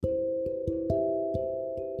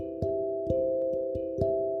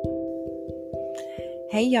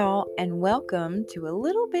Hey y'all, and welcome to a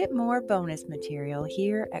little bit more bonus material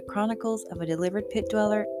here at Chronicles of a Delivered Pit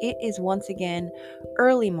Dweller. It is once again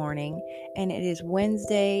early morning, and it is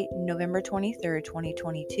Wednesday, November 23rd,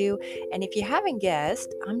 2022. And if you haven't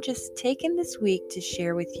guessed, I'm just taking this week to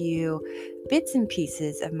share with you bits and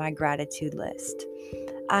pieces of my gratitude list.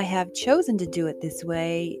 I have chosen to do it this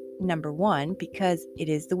way, number one, because it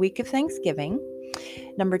is the week of Thanksgiving.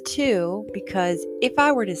 Number two, because if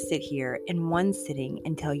I were to sit here in one sitting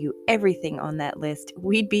and tell you everything on that list,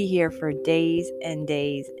 we'd be here for days and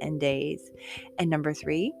days and days. And number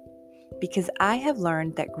three, because I have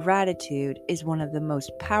learned that gratitude is one of the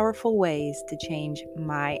most powerful ways to change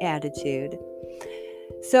my attitude.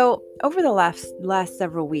 So, over the last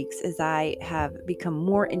several weeks, as I have become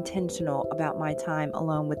more intentional about my time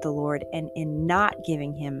alone with the Lord and in not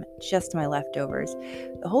giving Him just my leftovers,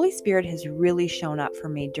 the Holy Spirit has really shown up for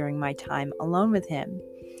me during my time alone with Him.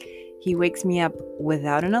 He wakes me up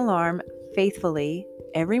without an alarm, faithfully,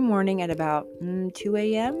 every morning at about 2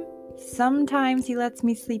 a.m. Sometimes He lets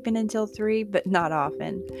me sleep in until 3, but not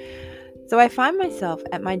often. So I find myself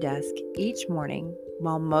at my desk each morning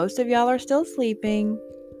while most of y'all are still sleeping.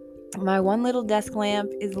 My one little desk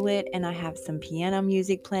lamp is lit and I have some piano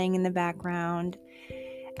music playing in the background.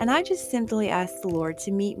 And I just simply ask the Lord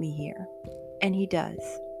to meet me here. And He does.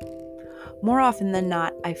 More often than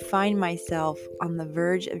not, I find myself on the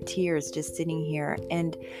verge of tears just sitting here.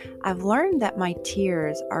 And I've learned that my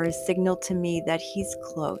tears are a signal to me that He's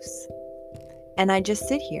close. And I just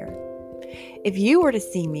sit here. If you were to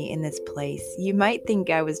see me in this place, you might think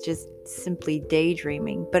I was just simply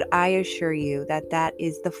daydreaming, but I assure you that that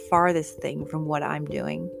is the farthest thing from what I'm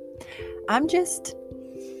doing. I'm just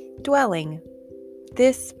dwelling.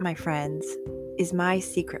 This, my friends, is my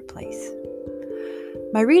secret place.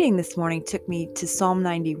 My reading this morning took me to Psalm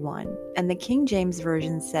 91, and the King James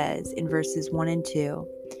Version says in verses 1 and 2,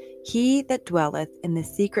 "He that dwelleth in the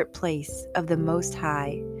secret place of the Most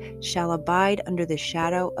High shall abide under the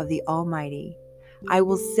shadow of the Almighty. I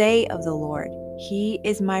will say of the Lord, He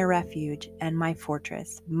is my refuge and my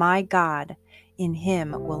fortress, my God, in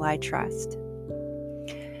Him will I trust."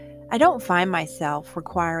 I don't find myself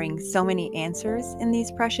requiring so many answers in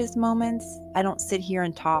these precious moments. I don't sit here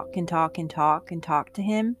and talk and talk and talk and talk to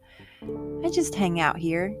Him. I just hang out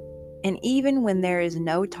here. And even when there is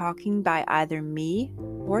no talking by either me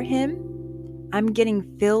or Him, I'm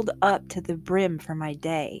getting filled up to the brim for my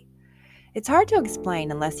day. It's hard to explain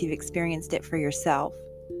unless you've experienced it for yourself.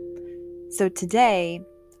 So today,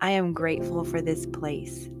 I am grateful for this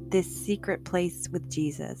place, this secret place with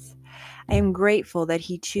Jesus. I am grateful that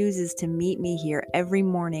He chooses to meet me here every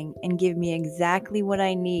morning and give me exactly what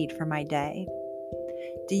I need for my day.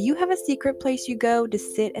 Do you have a secret place you go to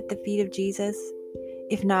sit at the feet of Jesus?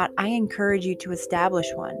 If not, I encourage you to establish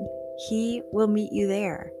one. He will meet you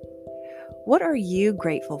there. What are you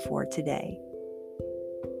grateful for today?